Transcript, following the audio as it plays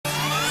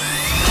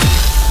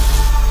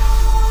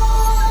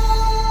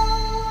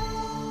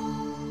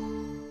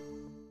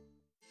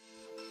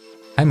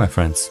Hi my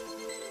friends,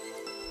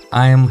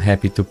 I am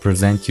happy to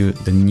present you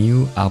the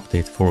new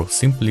update for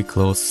Simply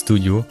Cloth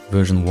Studio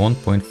version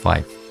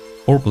 1.5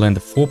 or Blender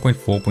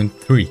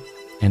 4.4.3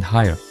 and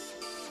higher.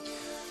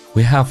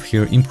 We have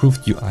here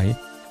improved UI,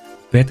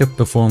 better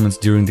performance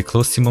during the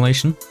cloth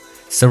simulation,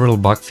 several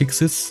bug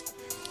fixes,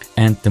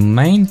 and the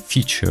main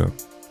feature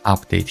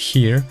update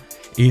here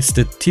is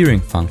the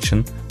tiering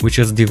function, which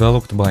is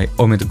developed by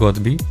Omid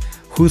Ghotbi,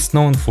 who's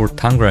known for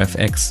Tangra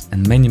FX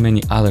and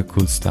many other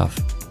cool stuff.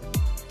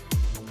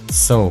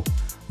 So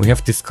we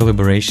have this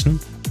collaboration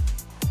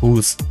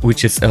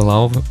which is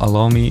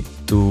allow me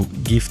to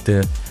give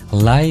the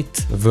light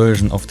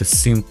version of the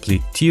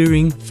Simply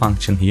tiering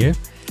function here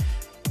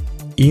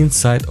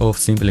inside of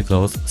Simply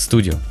Cloth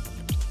Studio.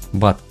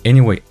 But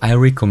anyway, I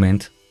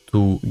recommend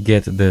to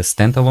get the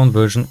standalone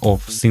version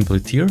of Simply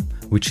tier,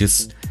 which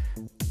is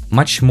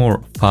much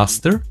more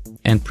faster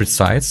and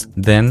precise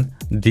than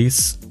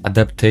this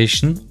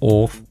adaptation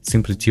of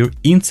Simply tier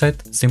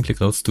inside Simply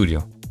Cloth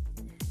Studio.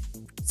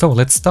 So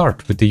let's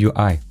start with the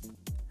UI.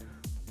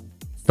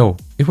 So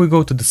if we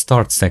go to the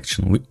start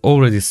section, we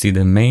already see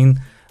the main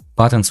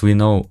buttons we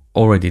know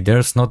already.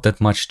 There's not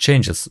that much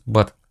changes,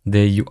 but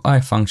the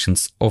UI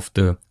functions of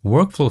the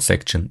workflow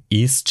section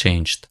is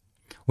changed.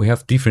 We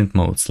have different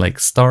modes like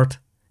start,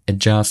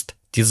 adjust,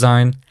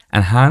 design,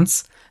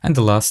 enhance, and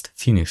the last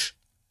finish.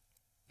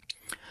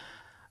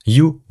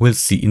 You will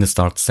see in the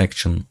start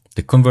section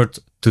the convert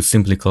to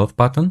Simply Cloth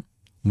button,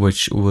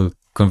 which will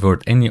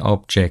convert any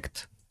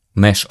object,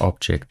 mesh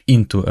object,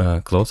 into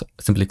a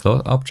Simply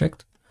Cloth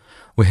object.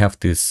 We have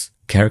this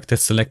character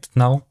selected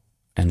now,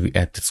 and we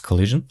add this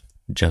collision,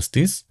 just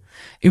this.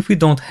 If we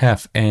don't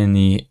have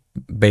any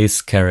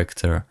base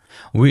character,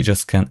 we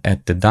just can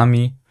add the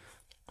dummy.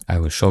 I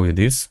will show you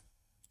this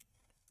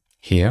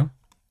here.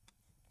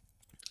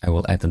 I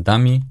will add a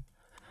dummy.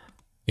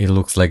 It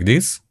looks like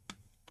this.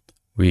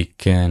 We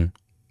can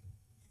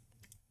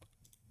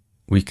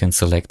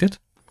select it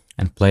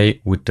and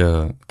play with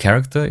the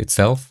character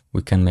itself.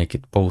 We can make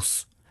it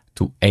pose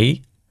to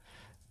A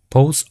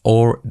pose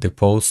or the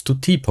pose to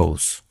T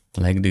pose,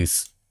 like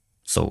this.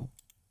 So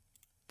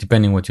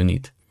depending what you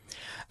need.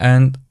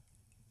 And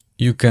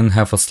you can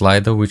have a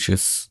slider which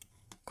is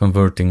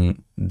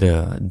converting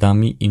the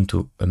dummy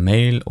into a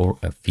male or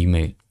a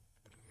female.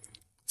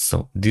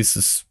 So this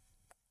is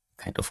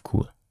kind of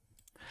cool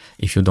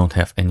if you don't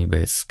have any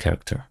base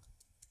character.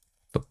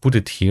 So put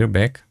it here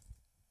back.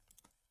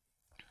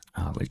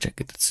 I will check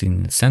it. It's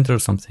in the center or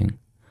something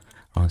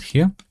around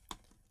here.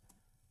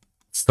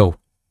 So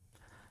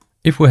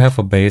if we have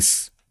a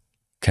base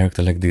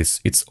character like this,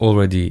 it's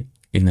already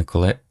in a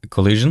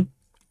collision.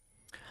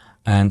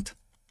 And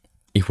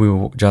if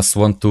we just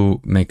want to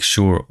make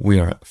sure we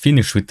are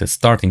finished with the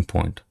starting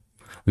point,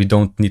 we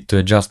don't need to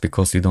adjust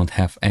because we don't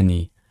have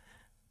any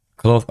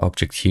cloth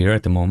object here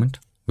at the moment.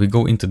 We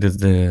go into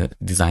the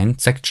design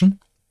section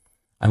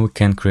and we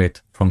can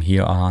create from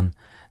here on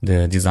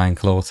the design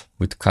cloth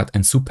with cut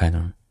and sew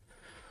pattern.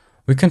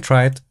 We can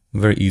try it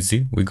very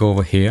easy. We go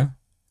over here.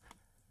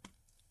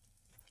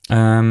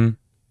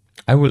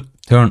 I will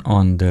turn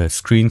on the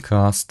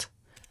screencast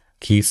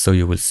key so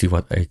you will see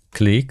what I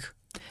click.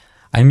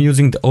 I'm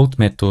using the old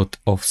method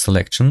of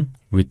selection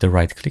with the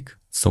right click.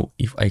 So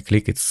if I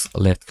click, it's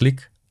left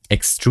click,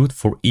 extrude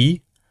for E.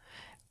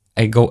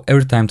 I go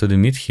every time to the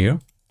mid here,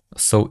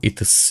 so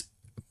it is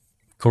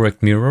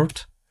correct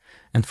mirrored.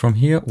 And from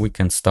here we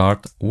can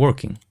start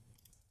working.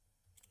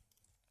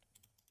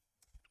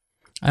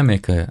 I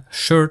make a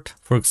shirt,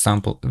 for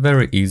example,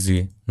 very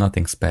easy,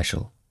 nothing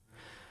special.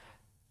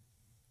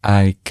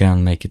 I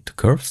can make it to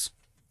curves,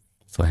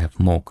 so I have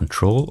more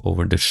control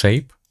over the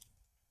shape,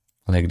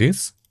 like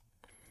this.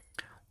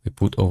 We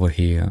put over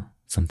here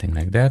something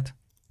like that.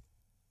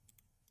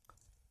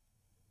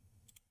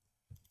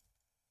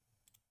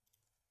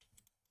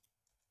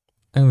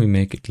 And we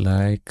make it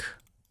like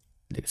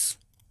this,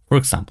 for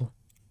example.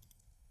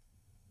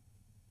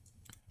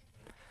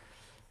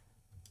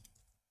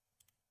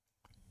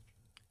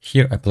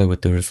 Here I play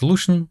with the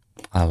resolution.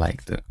 I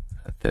like the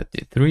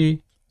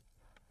 33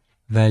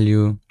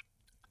 value,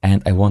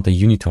 and I want a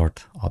unitard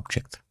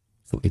object,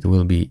 so it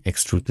will be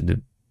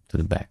extruded to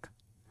the back.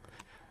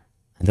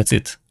 And that's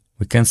it.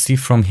 We can see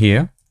from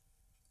here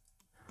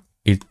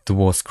it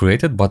was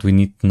created, but we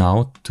need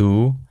now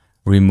to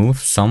remove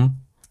some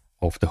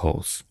of the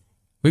holes.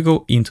 We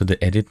go into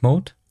the edit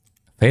mode,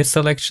 face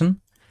selection,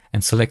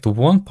 and select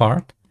one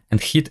part and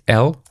hit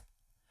L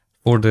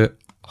for the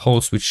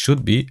holes which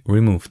should be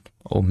removed.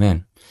 Oh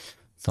man,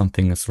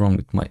 something is wrong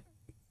with my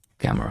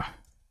camera.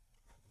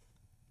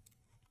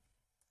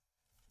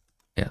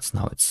 Yes,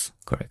 now it's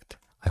correct,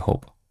 I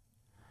hope.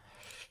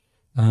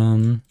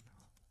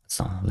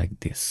 So like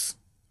this.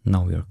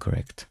 Now we are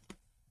correct.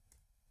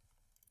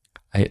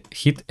 I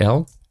hit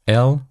L,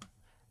 L,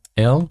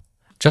 L,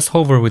 just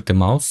hover with the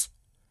mouse.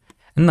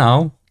 And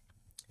now,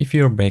 if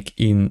you're back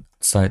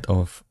inside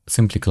of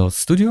Simply Cloth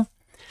Studio,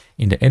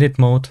 in the edit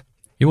mode,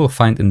 you will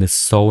find in the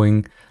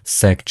sewing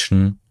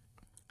section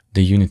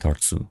the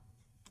unitard sew.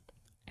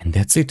 And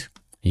that's it.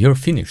 You're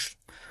finished.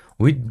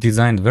 we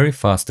designed very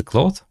fast the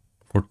cloth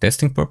for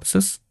testing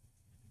purposes,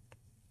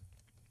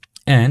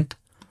 and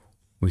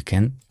we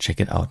can check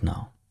it out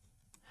now.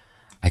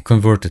 I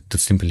converted to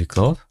simply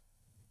cloth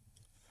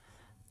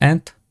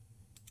and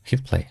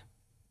hit play.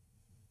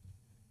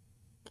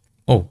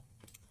 Oh,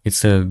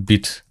 it's a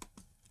bit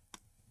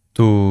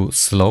too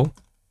slow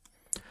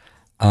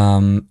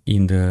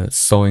in the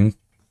sewing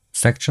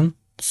section,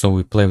 so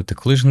we play with the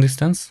collision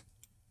distance.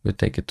 We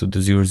take it to the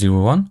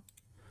 001,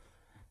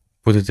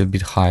 put it a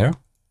bit higher.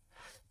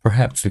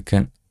 Perhaps we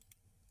can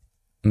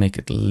make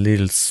it a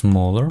little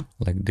smaller,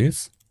 like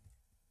this.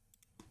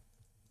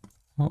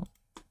 Oh.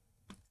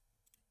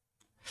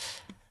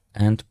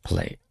 And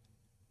play.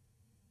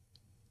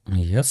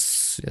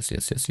 Yes.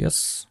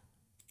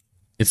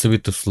 It's a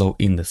bit too slow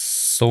in the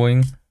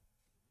sewing.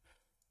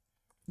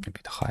 A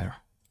bit higher.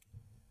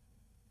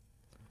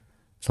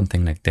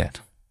 Something like that.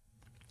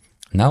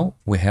 Now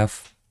we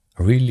have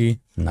a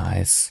really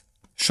nice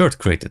shirt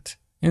created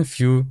in a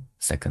few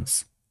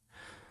seconds,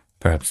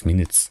 perhaps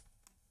minutes.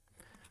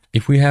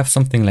 If we have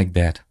something like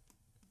that,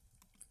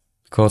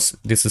 because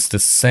this is the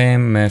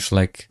same mesh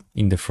like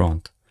in the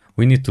front,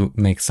 we need to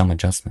make some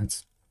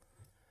adjustments.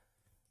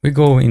 We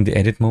go in the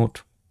edit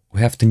mode. We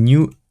have the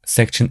new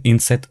section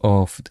inside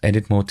of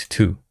edit mode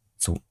 2.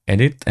 So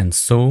edit and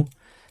sew,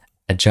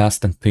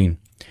 adjust and pin.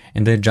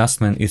 And the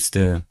adjustment is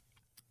the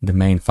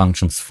main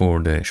functions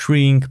for the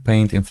shrink,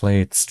 paint,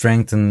 inflate,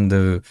 strengthen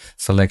the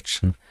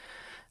selection,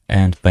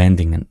 and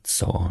bending and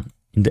so on.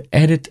 In the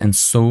edit and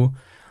sew,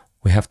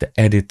 we have the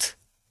edit,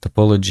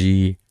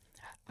 topology,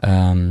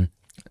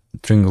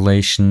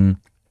 triangulation,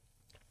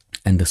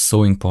 and the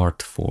sewing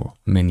part for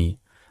many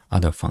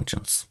other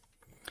functions.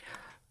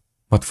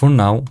 But for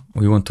now,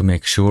 we want to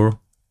make sure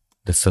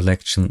the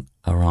selection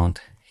around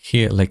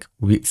here, like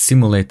we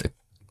simulate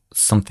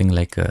something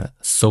like a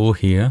sew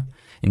here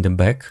in the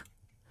back,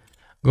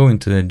 go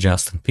into the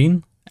adjust and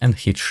pin and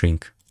hit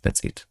shrink.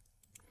 That's it.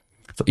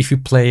 So if you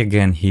play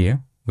again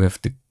here, we have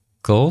the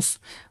close,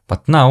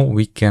 but now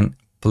we can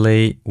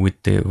play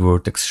with the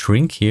vertex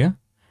shrink here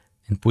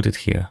and put it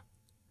here.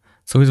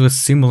 So it will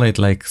simulate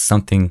like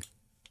something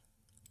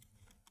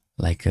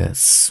like a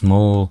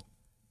small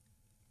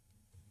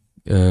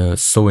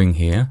sewing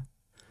here,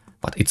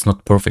 but it's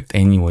not perfect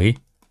anyway.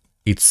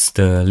 It's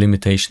the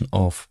limitation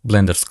of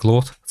Blender's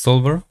cloth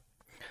solver.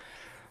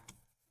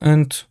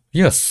 And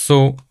yes,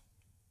 so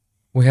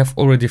we have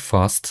already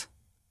fast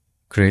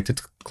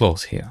created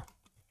cloth here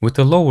with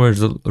a lower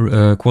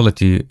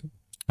quality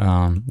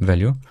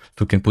value.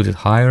 So we can put it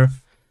higher,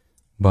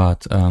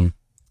 but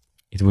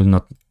it will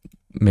not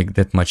make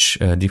that much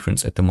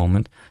difference at the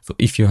moment. So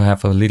if you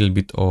have a little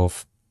bit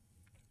of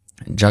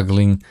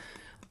juggling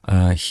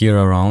here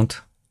around,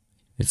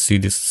 you see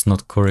this is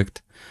not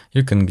correct,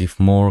 you can give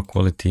more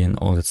quality and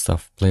all that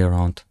stuff, play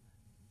around.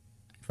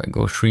 If I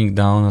go shrink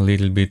down a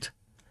little bit,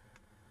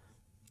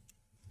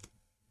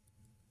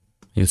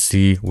 you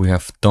see we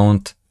have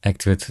don't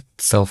activate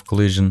self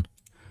collision.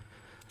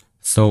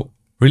 So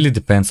really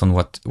depends on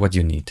what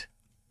you need.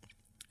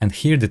 And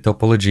here the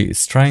topology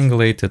is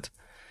triangulated,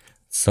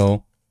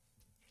 so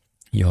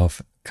you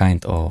have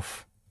kind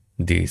of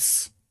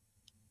this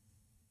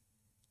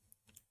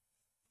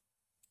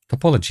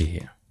topology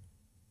here.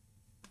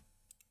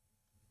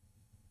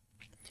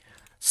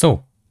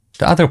 So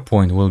the other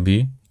point will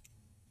be,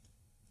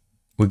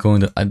 we go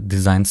in the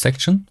design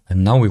section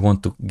and now we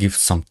want to give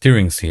some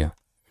tierings here.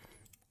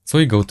 So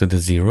we go to the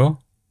 0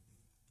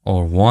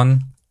 or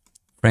 1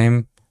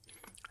 frame.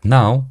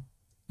 Now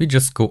we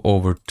just go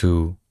over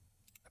to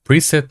a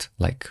preset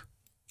like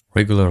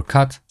regular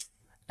cut,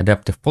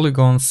 adaptive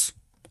polygons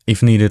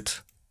if needed.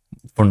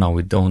 For now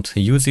we don't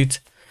use it,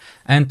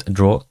 and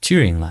draw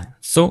tiering line.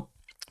 So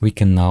we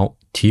can now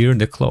tier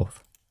the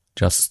cloth.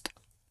 Just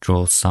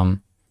draw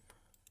some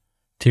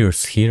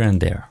tiers here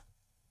and there.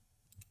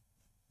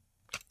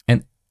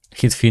 And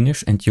hit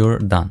finish and you're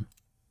done.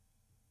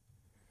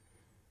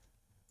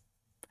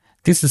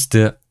 This is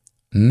the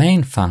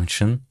main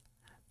function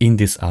in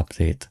this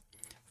update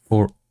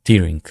for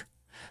tiering.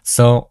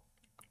 So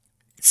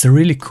it's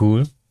really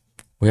cool.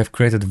 We have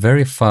created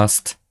very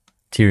fast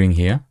tiering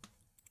here.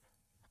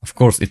 Of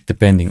course, it's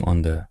depending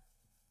on the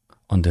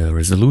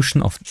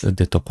resolution of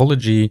the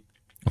topology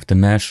of the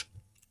mesh,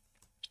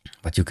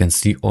 but you can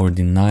see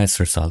already nice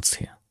results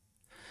here.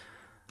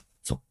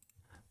 So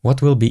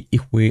what will be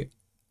if we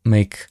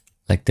make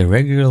like the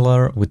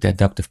regular with the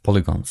adaptive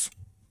polygons?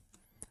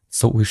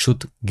 So we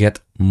should get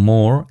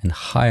more and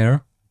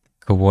higher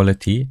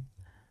quality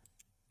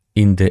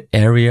in the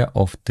area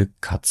of the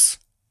cuts.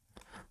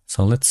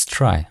 So let's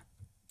try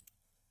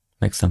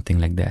make something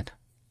like that.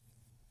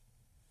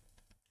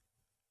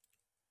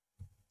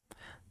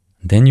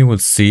 Then you will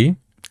see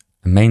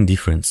a main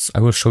difference. I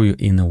will show you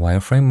in a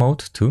wireframe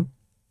mode too.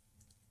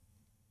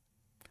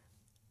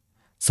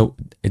 So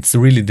it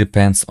really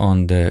depends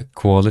on the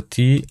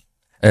quality,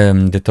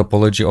 the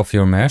topology of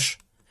your mesh.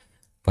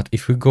 But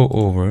if we go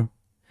over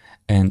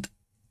and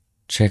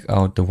check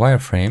out the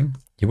wireframe,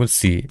 you will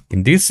see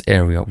in this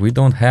area we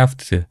don't have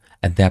the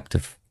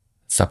adaptive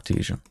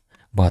subdivision.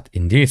 but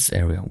in this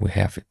area we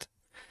have it.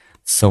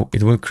 So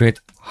it will create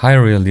high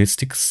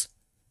realistics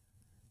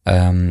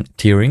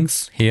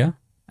tearings here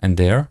and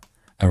there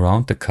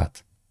around the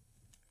cut.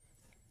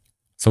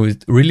 So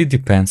it really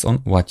depends on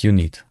what you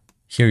need.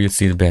 Here you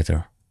see it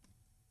better.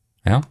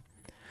 Yeah.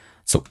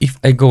 So if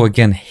I go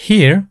again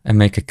here and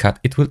make a cut,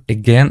 it will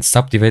again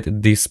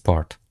subdivide this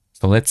part.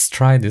 So let's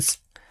try this,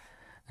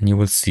 and you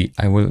will see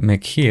I will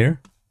make here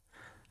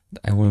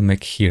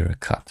a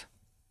cut.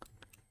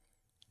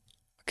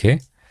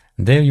 Okay,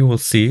 there you will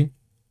see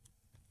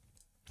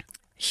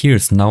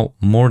here's now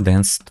more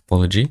dense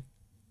topology.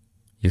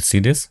 You see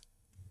this?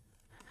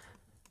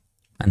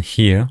 And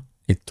here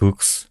it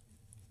took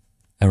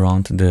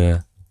around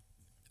the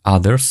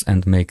others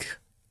and make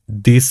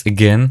this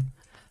again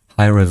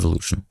high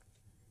resolution.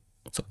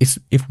 So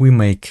if we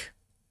make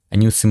a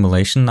new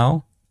simulation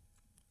now,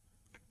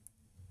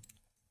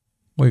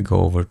 we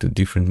go over to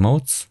different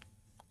modes,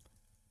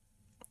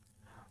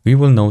 we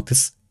will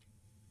notice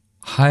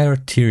higher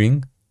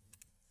tearing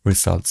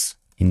results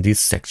in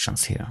these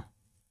sections here.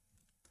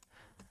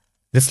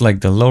 This is like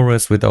the low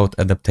res without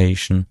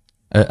adaptation,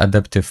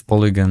 adaptive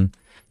polygon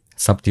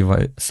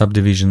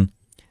subdivision,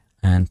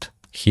 and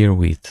here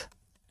with,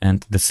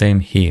 and the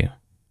same here.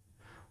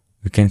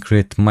 We can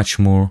create much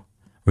more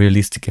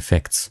realistic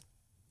effects.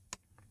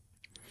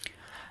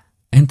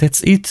 And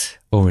that's it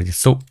already.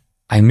 So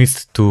I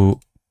missed to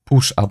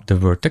push up the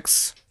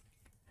vertex,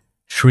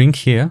 shrink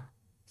here,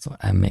 so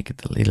I make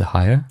it a little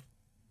higher.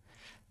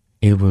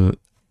 It will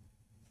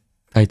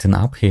tighten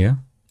up here.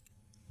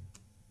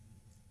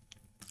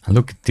 And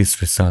look at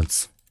these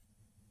results.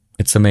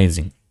 It's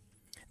amazing.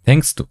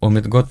 Thanks to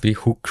Omid Ghotbi,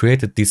 who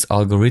created this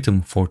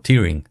algorithm for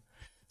tearing.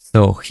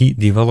 So he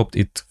developed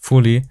it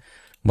fully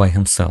by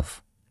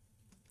himself.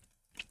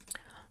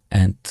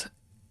 And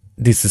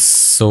this is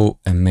so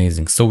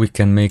amazing. So we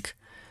can make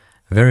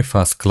very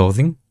fast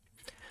clothing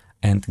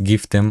and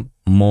give them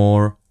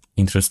more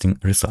interesting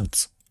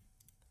results.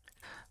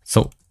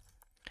 So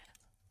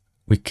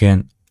we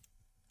can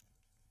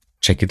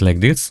check it like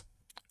this.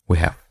 We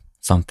have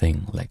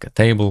something like a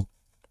table,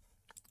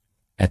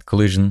 add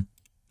collision,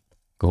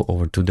 go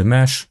over to the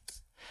mesh,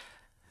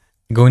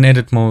 go in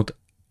edit mode.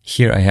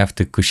 Here I have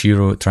the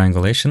Kushiro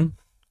triangulation.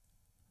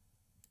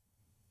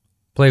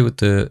 Play with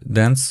the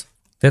dance.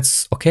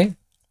 That's okay.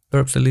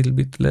 Perhaps a little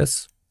bit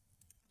less,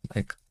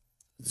 like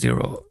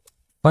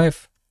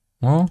 0.5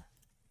 more.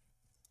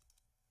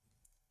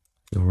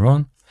 You're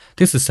on.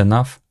 This is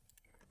enough.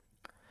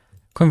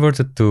 Convert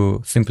it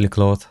to simply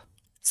cloth.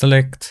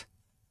 Select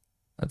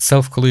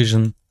self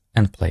collision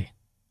and play.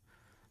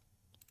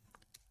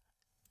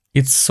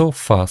 It's so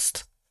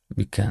fast.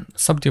 We can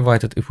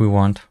subdivide it if we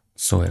want.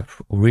 So a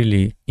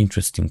really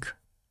interesting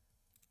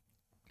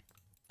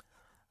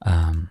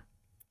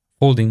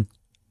folding.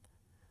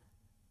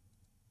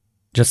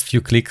 Just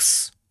few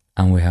clicks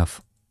and we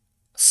have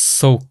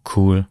so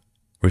cool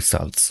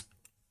results.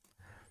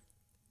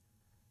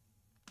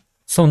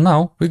 So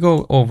now we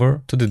go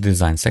over to the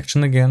design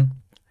section again.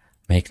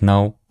 Make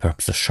now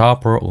perhaps a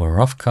sharper or a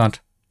rough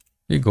cut.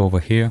 We go over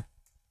here.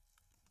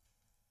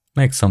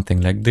 Make something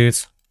like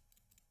this.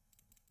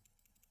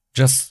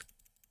 Just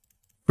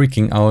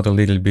freaking out a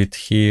little bit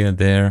here,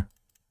 there.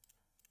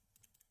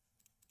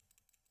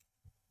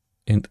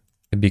 And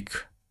a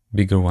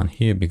bigger one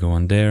here, bigger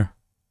one there.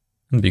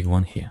 And big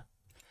one here.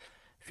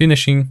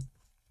 Finishing.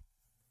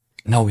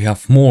 Now we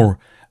have more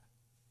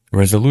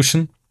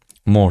resolution,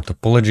 more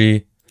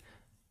topology.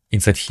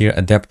 Inside here,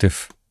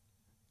 adaptive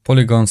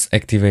polygons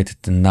activated.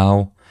 And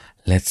now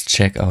let's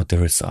check out the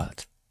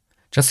result.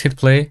 Just hit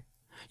play.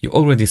 You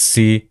already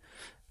see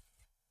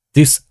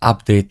this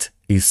update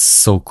is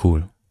so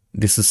cool.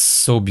 This is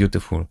so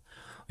beautiful.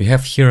 We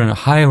have here a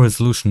high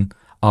resolution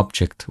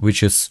object,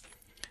 which is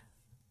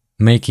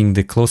making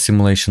the cloth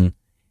simulation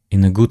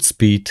in a good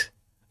speed,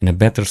 in a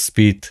better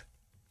speed,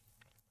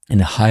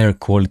 in a higher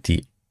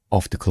quality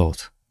of the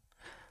cloth.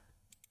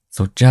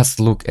 So just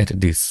look at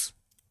this.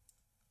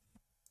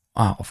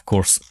 Of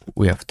course,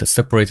 we have the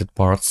separated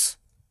parts,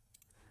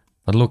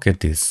 but look at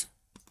this.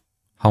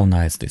 How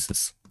nice this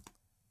is.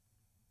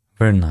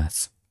 Very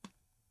nice.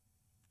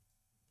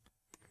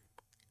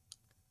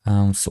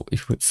 So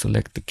if we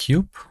select the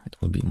cube, it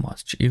will be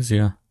much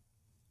easier.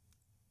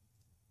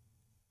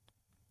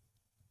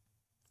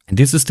 And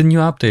this is the new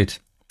update.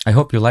 I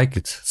hope you like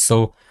it.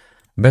 So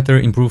better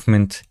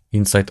improvement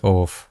inside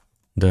of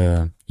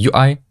the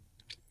UI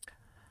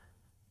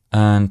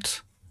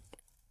and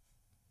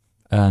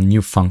a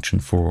new function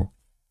for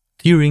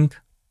tearing,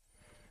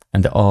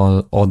 and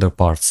all other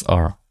parts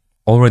are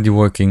already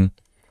working.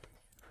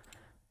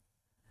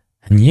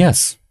 And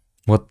yes,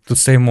 what to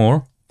say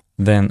more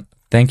than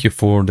thank you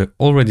for the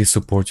already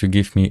support you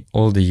give me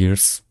all the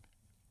years.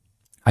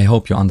 I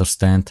hope you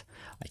understand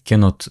I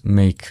cannot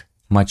make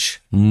much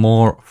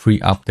more free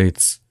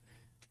updates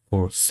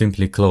for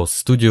Simply Cloth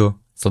Studio.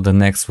 So the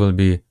next will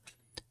be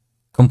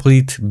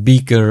complete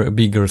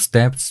bigger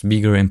steps,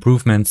 bigger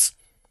improvements,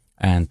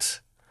 and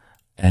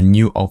a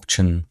new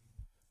option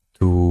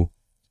to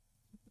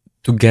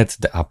get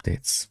the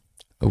updates.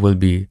 It will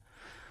be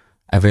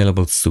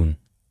available soon.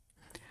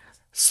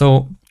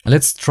 So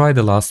let's try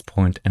the last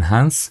point,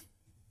 enhance.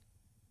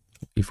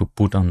 If we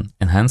put on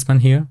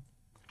enhancement here,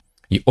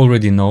 you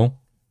already know,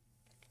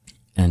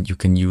 and you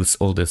can use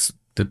all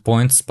the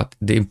points, but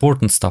the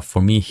important stuff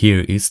for me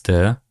here is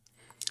the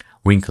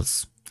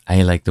wrinkles.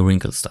 I like the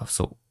wrinkle stuff,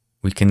 so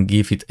we can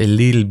give it a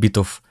little bit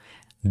of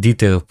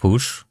detail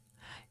push,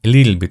 a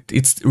little bit.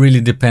 It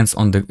really depends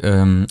on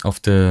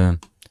the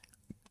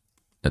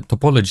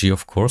topology,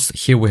 of course.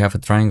 Here we have a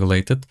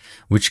triangulated,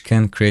 which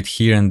can create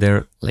here and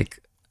there like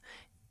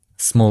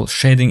small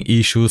shading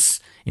issues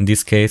in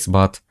this case,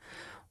 but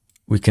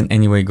we can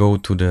anyway go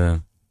to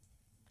the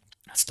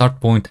start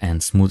point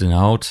and smooth it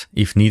out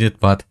if needed,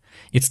 but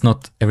it's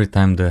not every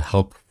time the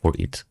help for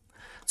it.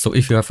 So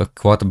if you have a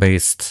quad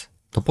based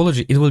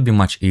topology, it will be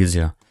much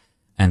easier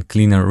and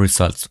cleaner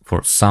results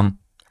for some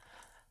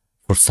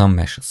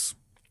meshes.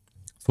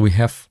 So we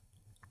have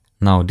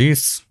now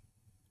this,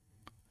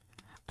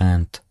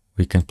 and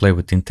we can play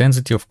with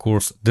intensity, of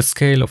course, the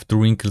scale of the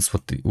wrinkles,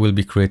 what will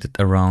be created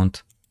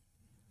around.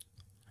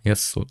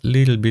 Yes, so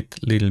little bit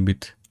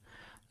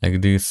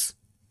like this.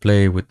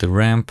 Play with the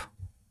ramp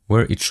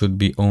where it should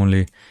be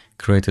only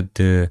created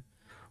the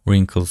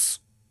wrinkles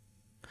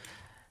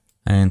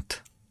and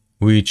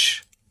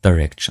which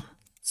direction.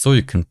 So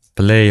you can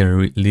play a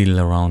little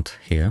around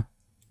here,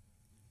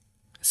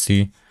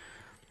 see,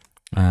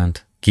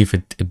 and give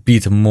it a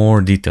bit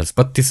more details,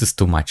 but this is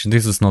too much.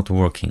 This is not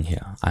working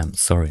here. I'm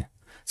sorry.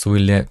 So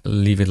we'll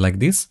leave it like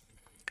this.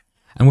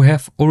 And we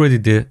have already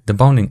the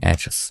bounding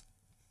edges.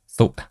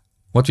 So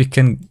what we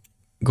can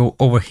go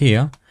over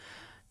here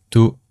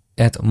to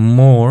add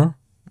more,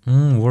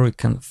 where we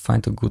can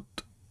find a good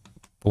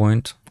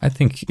point. I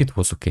think it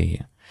was okay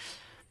here.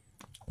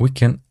 We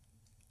can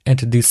add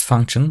this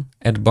function,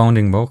 add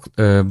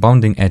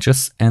bounding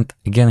edges, and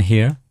again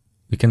here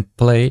we can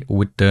play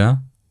with the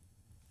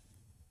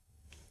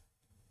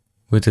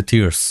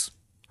tiers.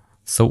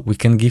 So we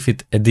can give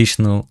it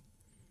additional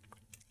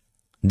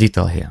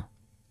detail here.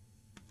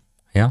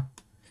 Yeah,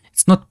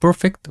 it's not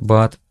perfect,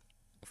 but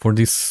for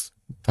this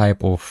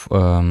type of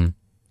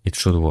it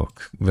should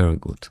work very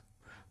good.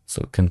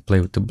 So we can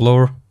play with the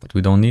blur, but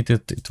we don't need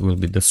it. It will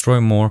be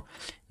destroy more.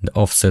 The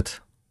offset,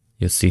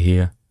 you see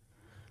here,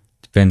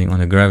 depending on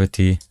the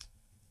gravity,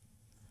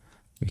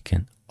 we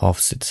can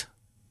offset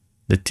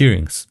the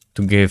tearings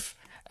to give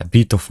a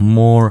bit of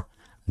more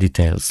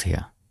details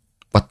here,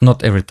 but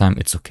not every time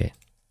it's okay.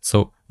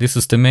 So this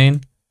is the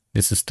main,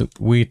 this is the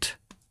width,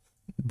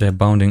 the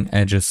bounding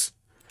edges.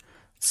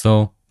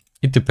 So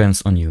it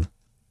depends on you.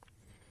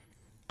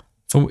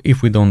 So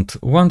if we don't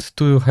want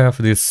to have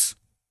this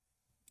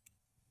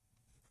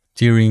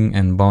tearing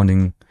and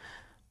bounding,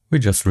 we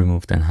just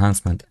remove the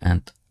enhancement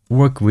and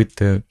work with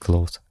the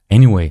cloth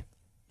anyway.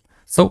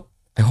 So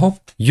I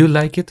hope you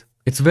like it.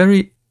 It's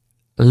very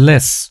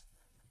less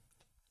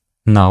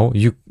now.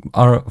 You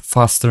are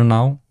faster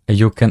now.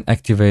 You can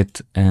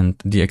activate and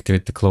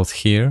deactivate the cloth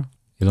here.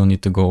 You don't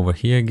need to go over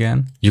here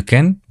again. You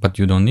can, but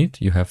you don't need.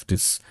 You have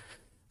this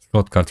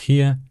shortcut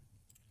here.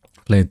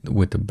 Play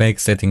with the bake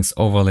settings,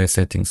 overlay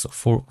settings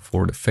for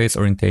the face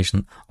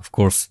orientation. Of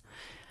course,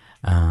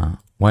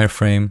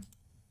 wireframe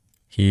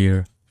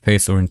here,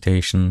 face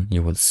orientation.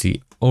 You will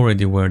see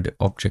already where the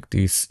object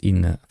is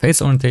in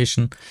face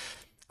orientation.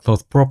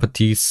 Cloth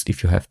properties.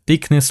 If you have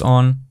thickness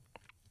on,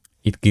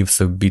 it gives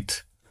a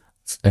bit,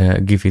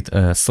 give it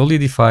a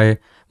solidify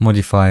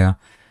modifier,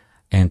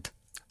 and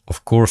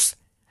of course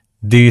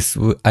this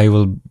I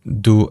will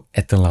do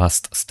at the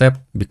last step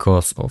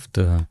because of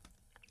the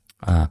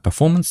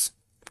performance.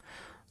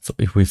 So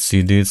if we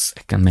see this,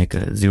 I can make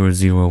a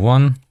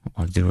 001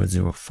 or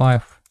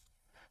 005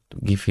 to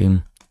give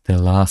him the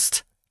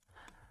last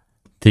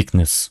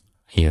thickness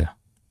here.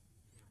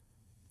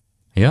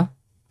 Yeah.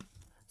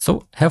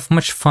 So have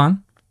much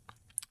fun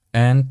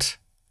and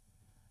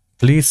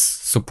please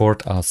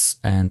support us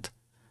and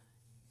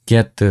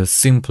get the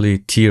Simply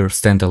Tier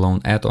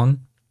standalone add-on,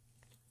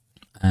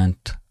 and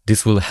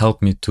this will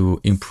help me to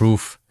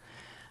improve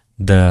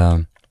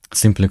the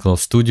Simply Cloth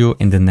Studio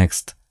in the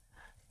next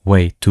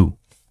way too.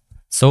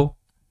 So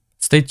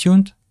stay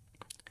tuned.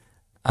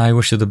 I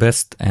wish you the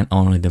best and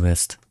only the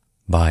best.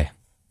 Bye.